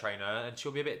Monday I train her, and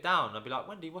she'll be a bit down. I'll be like,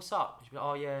 Wendy, what's up? She'll be like,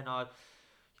 oh yeah, no,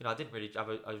 I didn't really have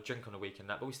a drink on the weekend,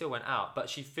 but we still went out. But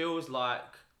she feels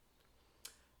like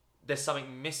there's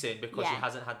something missing because she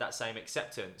hasn't had that same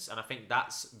acceptance. And I think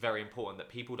that's very important, that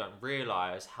people don't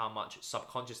realise how much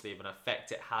subconsciously of an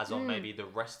effect it has on maybe the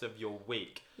rest of your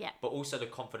week, but also the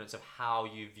confidence of how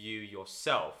you view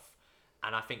yourself.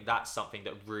 And I think that's something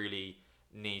that really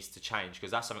needs to change, because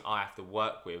that's something I have to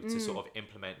work with to sort of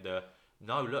implement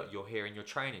no, look, you're here in your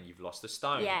training, you've lost a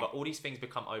stone, but all these things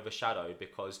become overshadowed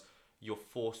because you're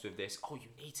forced with this, oh, you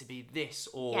need to be this,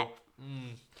 or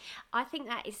I think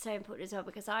that is so important as well,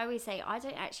 because I always say I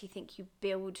don't actually think you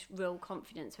build real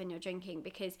confidence when you're drinking,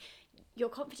 because your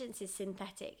confidence is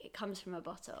synthetic. It comes from a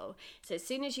bottle. So as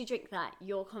soon as you drink that,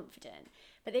 you're confident.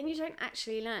 But then you don't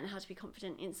actually learn how to be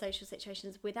confident in social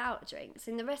situations without a drink.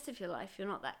 So in the rest of your life, you're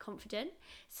not that confident.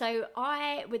 So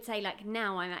I would say like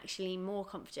now I'm actually more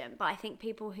confident. But I think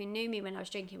people who knew me when I was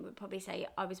drinking would probably say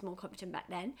I was more confident back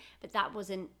then. But that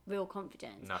wasn't real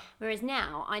confidence. No. Whereas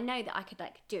now I know that I could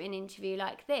like do an interview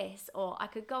like this, or I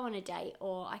could go on a date,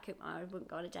 or I wouldn't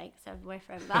go on a date because I have a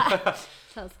boyfriend. But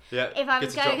if I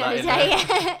was going on a date,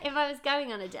 if I was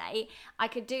going on a date, I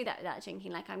could do that without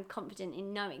drinking. Like I'm confident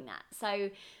in knowing that. So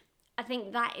I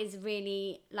think that is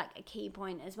really like a key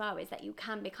point as well, is that you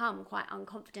can become quite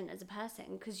unconfident as a person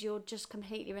because you're just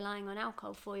completely relying on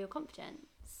alcohol for your confidence.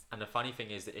 And the funny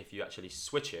thing is that if you actually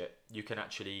switch it, you can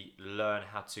actually learn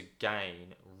how to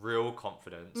gain real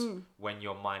confidence when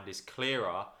your mind is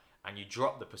clearer and you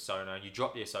drop the persona and you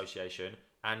drop the association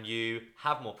and you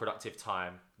have more productive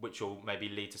time, which will maybe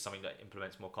lead to something that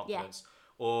implements more confidence.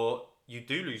 Or you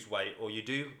do lose weight, or you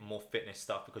do more fitness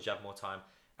stuff because you have more time.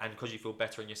 And because you feel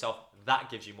better in yourself, that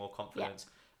gives you more confidence.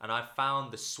 And I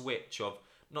found the switch of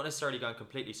not necessarily going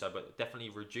completely sober, but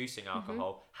definitely reducing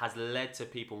alcohol has led to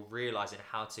people realising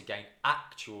how to gain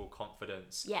actual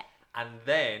confidence. And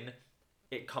then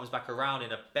it comes back around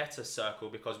in a better circle,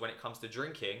 because when it comes to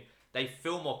drinking, they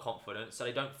feel more confident, so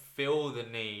they don't feel the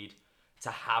need to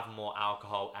have more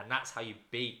alcohol, and that's how you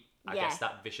beat, I guess,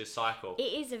 that vicious cycle.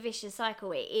 It is a vicious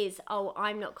cycle. It is, oh,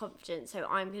 I'm not confident, so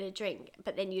I'm going to drink,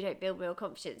 but then you don't build real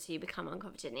confidence, so you become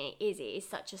unconfident. It is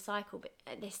such a cycle, but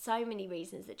there's so many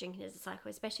reasons that drinking is a cycle,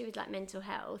 especially with like mental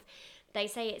health. They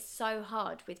say it's so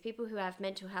hard with people who have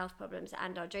mental health problems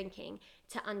and are drinking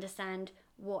to understand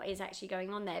what is actually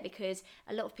going on there, because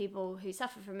a lot of people who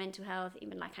suffer from mental health,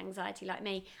 even like anxiety like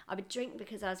me, I would drink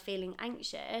because I was feeling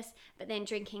anxious, but then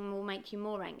drinking will make you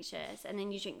more anxious, and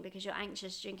then you drink because you're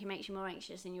anxious, drinking makes you more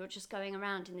anxious, and you're just going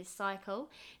around in this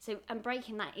cycle. So, and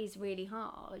breaking that is really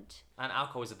hard. And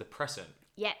alcohol is a depressant.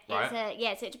 Yeah, right?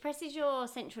 So it depresses your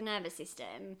central nervous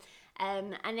system,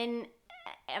 and then,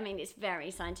 I mean, it's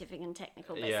very scientific and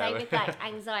technical, but say with like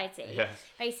anxiety,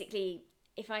 basically,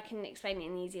 if I can explain it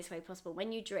in the easiest way possible,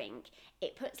 when you drink,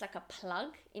 it puts like a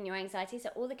plug in your anxiety. So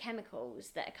all the chemicals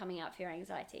that are coming out for your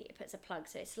anxiety, it puts a plug.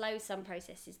 So it slows some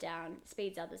processes down,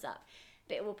 speeds others up,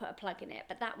 but it will put a plug in it.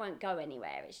 But that won't go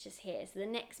anywhere. It's just here. So the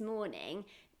next morning,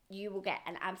 you will get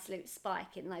an absolute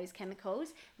spike in those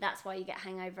chemicals. That's why you get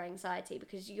hangover anxiety,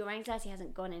 because your anxiety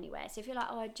hasn't gone anywhere. So if you're like,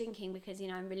 oh, I'm drinking because, you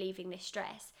know, I'm relieving this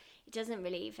stress, it doesn't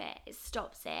relieve it. It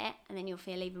stops it, and then you'll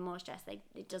feel even more stressed.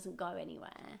 It doesn't go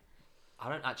anywhere. I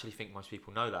don't actually think most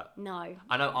people know that. No.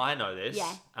 I know this,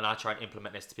 and I try and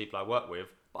implement this to people I work with,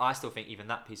 but I still think even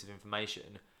that piece of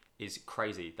information is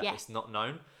crazy, that it's not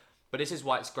known. But this is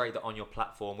why it's great that on your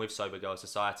platform with Sober Girl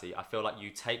Society, I feel like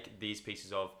you take these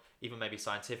pieces of even maybe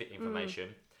scientific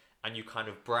information and you kind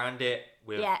of brand it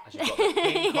with, as you've got the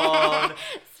pink on.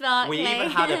 Sparkling. We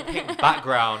even had a pink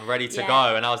background ready to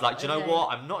go, and I was like, do you know what?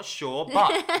 I'm not sure,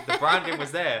 but the branding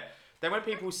was there. Then when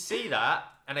people see that,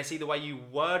 and they see the way you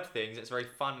word things, it's very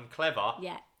fun and clever.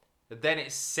 Yeah. Then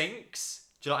it sinks.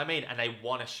 Do you know what I mean? And they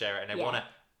want to share it, and they want to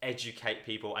educate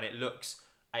people, and it looks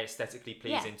aesthetically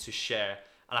pleasing to share.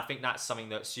 And I think that's something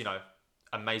that's, you know,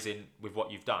 amazing with what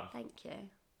you've done. Thank you.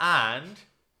 And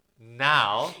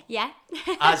now,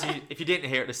 if you didn't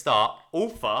hear at the start,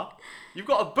 Ulfa, you've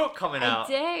got a book coming out.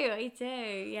 I do,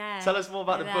 yeah. Tell us more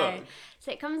about the book.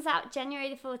 So it comes out January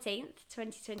the 14th,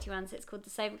 2021. So it's called The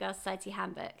Sober Girl Society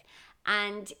Handbook.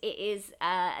 And it is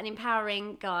an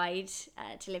empowering guide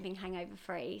to living hangover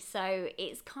free. So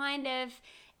it's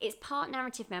it's part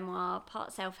narrative memoir,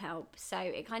 part self-help. So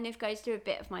it kind of goes through a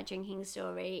bit of my drinking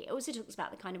story. It also talks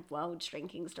about the kind of world's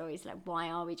drinking stories, like why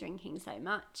are we drinking so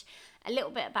much? A little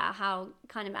bit about how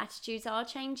kind of attitudes are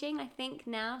changing, I think,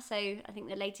 now. So I think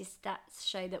the latest stats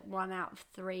show that 1 out of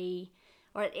 3,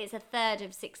 or it's a third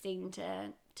of 16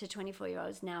 to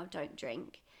 24-year-olds now don't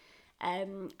drink.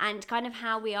 And kind of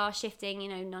how we are shifting, you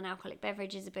know, non-alcoholic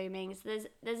beverages are booming. So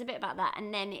there's a bit about that.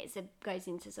 And then it goes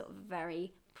into sort of a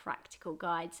very practical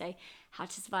guide. So how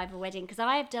to survive a wedding, because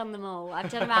I have done them all. I've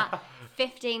done about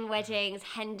 15 weddings,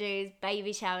 hen dos,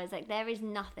 baby showers. Like, there is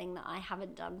nothing that I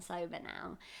haven't done sober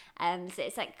now. So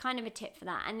it's like kind of a tip for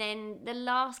that. And then the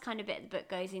last kind of bit of the book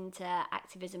goes into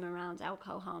activism around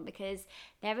alcohol harm, because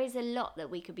there is a lot that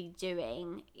we could be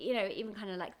doing, you know, even kind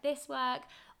of like this work,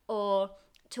 or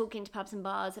talking to pubs and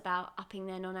bars about upping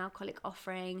their non-alcoholic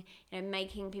offering, you know,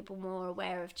 making people more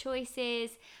aware of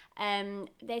choices.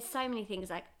 There's so many things,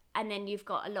 like, and then you've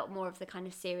got a lot more of the kind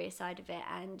of serious side of it,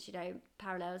 and, you know,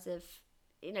 parallels of,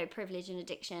 you know, privilege and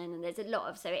addiction, and there's a lot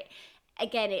of, so it,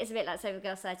 again, it's a bit like Sober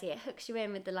Girl Society. It hooks you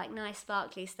in with the like nice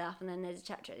sparkly stuff, and then there's a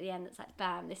chapter at the end that's like,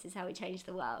 bam, this is how we change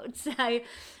the world. So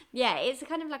yeah, it's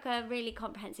kind of like a really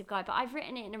comprehensive guide, but I've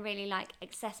written it in a really like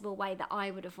accessible way that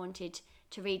I would have wanted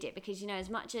to read it, because, you know, as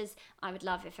much as I would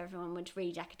love if everyone would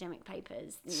read academic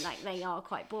papers, like, they are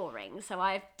quite boring. So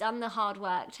I've done the hard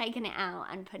work, taken it out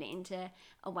and put it into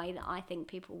a way that I think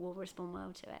people will respond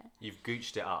well to it. You've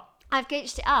gooched it up. I've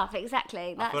gooched it up,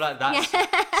 exactly. I feel like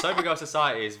that's Sober Girl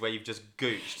Society is where you've just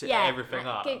gooched everything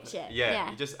up. Gooch it.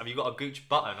 Yeah. Have you got a Gooch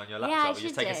button on your laptop? You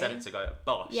just take a second to go,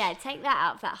 bosh. Yeah, take that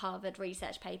out of that Harvard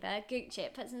research paper, Gooch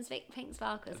it, put some pink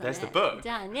sparkles on it. There's the book.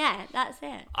 Done. Yeah, that's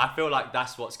it. I feel like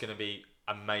that's what's going to be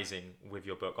amazing with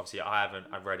your book. Obviously,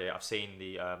 I've read it. I've seen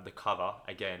the cover.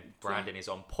 Again, branding is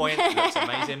on point. It looks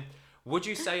amazing. Would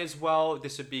you say as well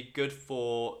this would be good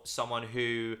for someone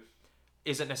who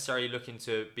isn't necessarily looking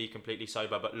to be completely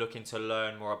sober, but looking to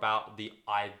learn more about the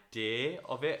idea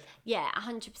of it? Yeah,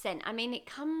 100%. I mean, it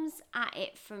comes at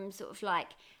it from sort of like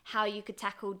how you could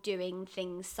tackle doing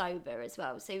things sober as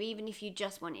well. So even if you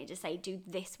just wanted to say, do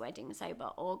this wedding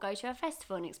sober, or go to a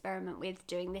festival and experiment with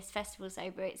doing this festival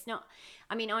sober, it's not,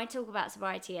 I mean, I talk about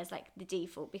sobriety as like the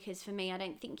default, because for me, I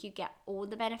don't think you get all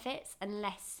the benefits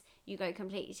unless you go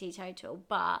completely teetotal.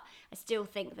 But I still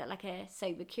think that like a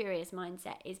sober curious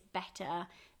mindset is better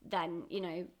than, you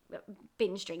know,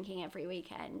 binge drinking every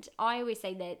weekend. I always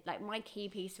say that like my key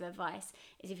piece of advice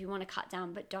is if you want to cut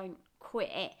down but don't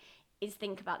quit, is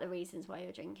think about the reasons why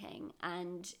you're drinking.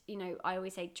 And, you know, I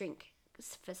always say drink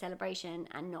for celebration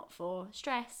and not for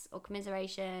stress or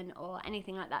commiseration or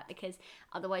anything like that, because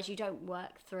otherwise you don't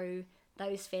work through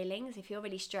those feelings. If you're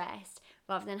really stressed,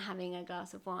 rather than having a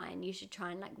glass of wine, you should try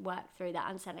and like work through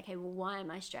that and say, okay, well, why am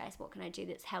I stressed? What can I do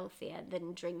that's healthier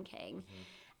than drinking?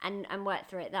 And work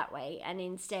through it that way, and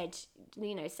instead,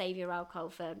 you know, save your alcohol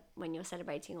for when you're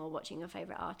celebrating or watching your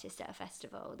favourite artist at a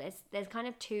festival. There's kind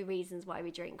of two reasons why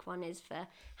we drink. One is for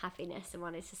happiness and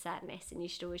one is for sadness, and you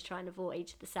should always try and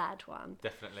avoid the sad one.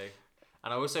 Definitely.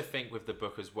 And I also think with the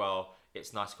book as well,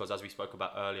 it's nice because, as we spoke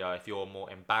about earlier, if you're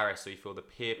more embarrassed or you feel the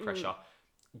peer pressure,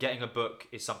 getting a book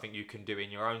is something you can do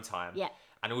in your own time. Yeah.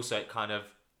 And also it kind of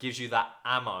gives you that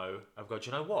ammo of go, do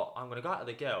you know what? I'm going to go out to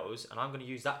the girls and I'm going to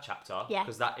use that chapter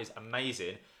because that is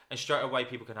amazing. And straight away,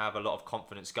 people can have a lot of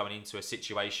confidence going into a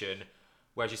situation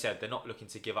where, as you said, they're not looking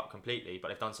to give up completely, but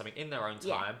they've done something in their own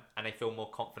time and they feel more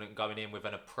confident going in with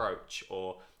an approach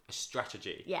or a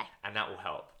strategy. Yeah. And that will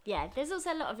help. Yeah. There's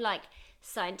also a lot of like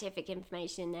scientific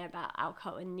information in there about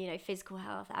alcohol and, you know, physical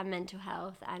health and mental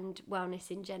health and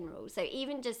wellness in general. So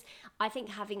even just, I think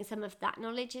having some of that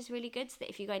knowledge is really good, so that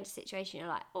if you go into a situation you're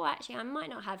like, oh, actually I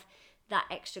might not have that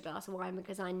extra glass of wine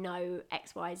because I know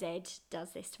XYZ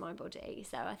does this to my body.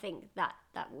 So I think that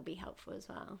will be helpful as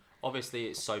well. Obviously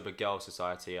it's Sober Girl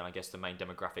Society and I guess the main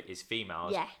demographic is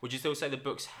females. Yeah. Would you still say the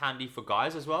book's handy for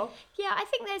guys as well? Yeah, I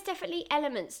think there's definitely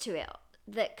elements to it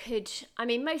that could, I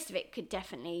mean, most of it could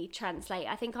definitely translate.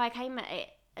 I think I came at it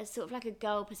as sort of like a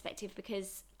girl perspective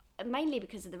mainly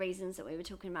because of the reasons that we were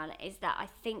talking about, is that I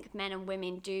think men and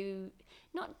women do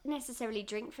not necessarily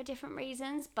drink for different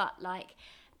reasons, but like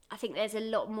I think there's a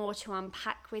lot more to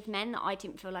unpack with men that I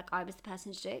didn't feel like I was the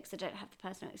person to do it because I don't have the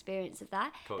personal experience of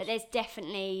that. But there's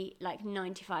definitely like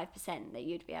 95% that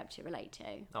you'd be able to relate to.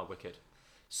 Oh, wicked.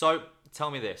 So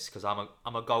tell me this, because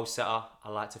I'm a goal setter. I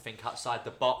like to think outside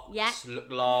the box,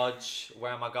 look large.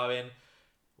 Where am I going?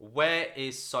 Where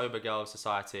is Sober Girl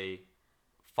Society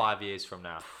 5 years from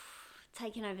now?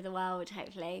 Taking over the world,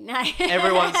 hopefully. No.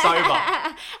 Everyone's sober.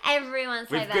 Everyone's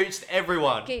sober. We've gooched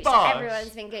everyone.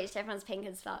 Everyone's been gooched. Everyone's pink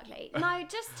and sparkly. No,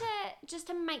 just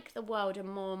to make the world a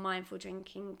more mindful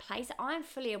drinking place. I'm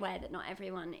fully aware that not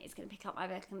everyone is going to pick up my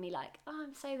book and be like, oh,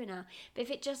 I'm sober now. But if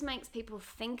it just makes people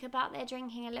think about their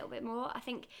drinking a little bit more, I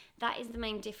think that is the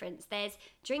main difference. There's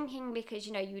drinking because,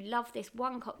 you know, you love this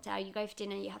one cocktail, you go for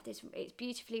dinner, you have this, it's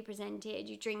beautifully presented,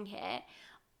 you drink it.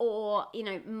 Or, you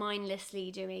know, mindlessly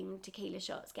doing tequila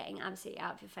shots, getting absolutely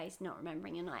out of your face, not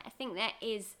remembering your night. I think there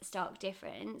is a stark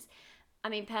difference. I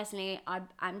mean, personally,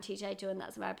 I'm teetotal and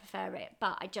that's where I prefer it.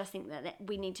 But I just think that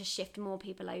we need to shift more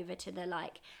people over to the,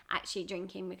 like, actually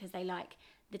drinking because they like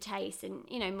the taste and,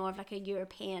 you know, more of like a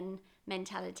European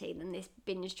mentality than this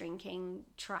binge drinking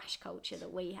trash culture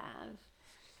that we have.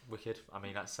 Wicked. I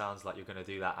mean, that sounds like you're going to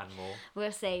do that and more.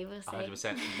 We'll see.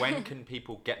 100%. When can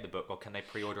people get the book, or can they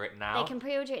pre-order it now? They can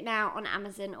pre-order it now on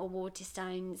Amazon or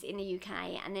Waterstones in the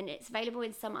UK, and then it's available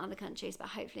in some other countries, but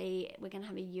hopefully we're going to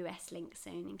have a US link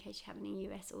soon in case you have any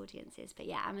US audiences. But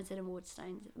yeah, Amazon and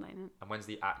Waterstones at the moment. And when's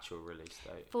the actual release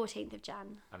date? 14th of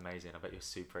Jan. Amazing. I bet you're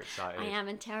super excited. I am,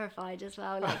 and terrified as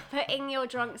well. Like, putting your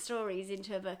drunk stories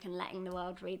into a book and letting the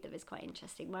world read them is quite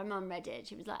interesting. My mum read it.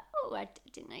 She was like, oh, I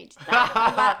didn't know you did that. I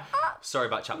was like, oh. Sorry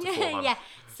about chapter 4, Mum. Yeah,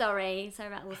 sorry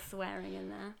about all the swearing in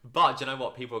there. But do you know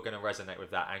what? People are going to resonate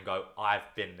with that and go, I've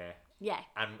been there. Yeah.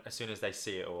 And as soon as they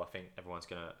see it all, I think everyone's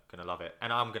gonna love it.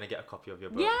 And I'm going to get a copy of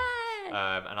your book.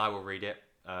 Yeah. And I will read it.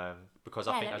 Because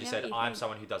I think, as you said, I'm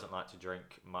someone who doesn't like to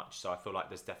drink much. So I feel like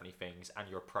there's definitely things, and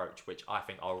your approach, which I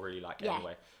think I'll really like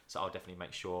anyway. So I'll definitely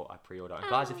make sure I pre-order. And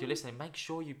guys, if you're listening, make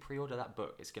sure you pre-order that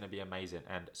book. It's going to be amazing.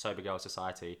 And Sober Girl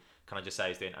Society, can I just say,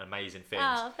 is doing amazing things.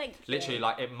 Oh, thank you. Literally,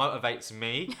 like, it motivates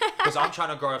me because I'm trying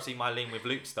to grow, obviously, my Lean with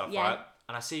Luke stuff, right?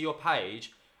 And I see your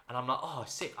page and I'm like, oh,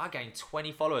 sick. I gained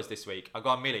 20 followers this week. I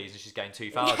got on Millie's and she's gained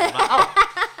 2,000. I'm like,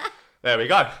 oh, there we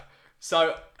go.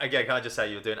 So, again, can I just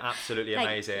say you're doing absolutely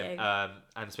amazing. And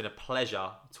it's been a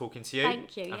pleasure talking to you.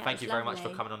 Thank you. And thank you very much for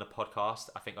coming on the podcast.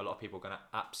 I think a lot of people are going to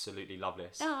absolutely love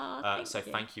this. Oh,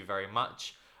 thank you very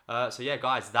much. So, yeah,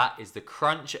 guys, that is the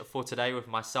crunch for today with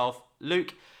myself,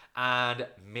 Luke, and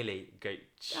Millie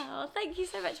Gooch. Oh, thank you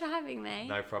so much for having me.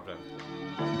 No problem.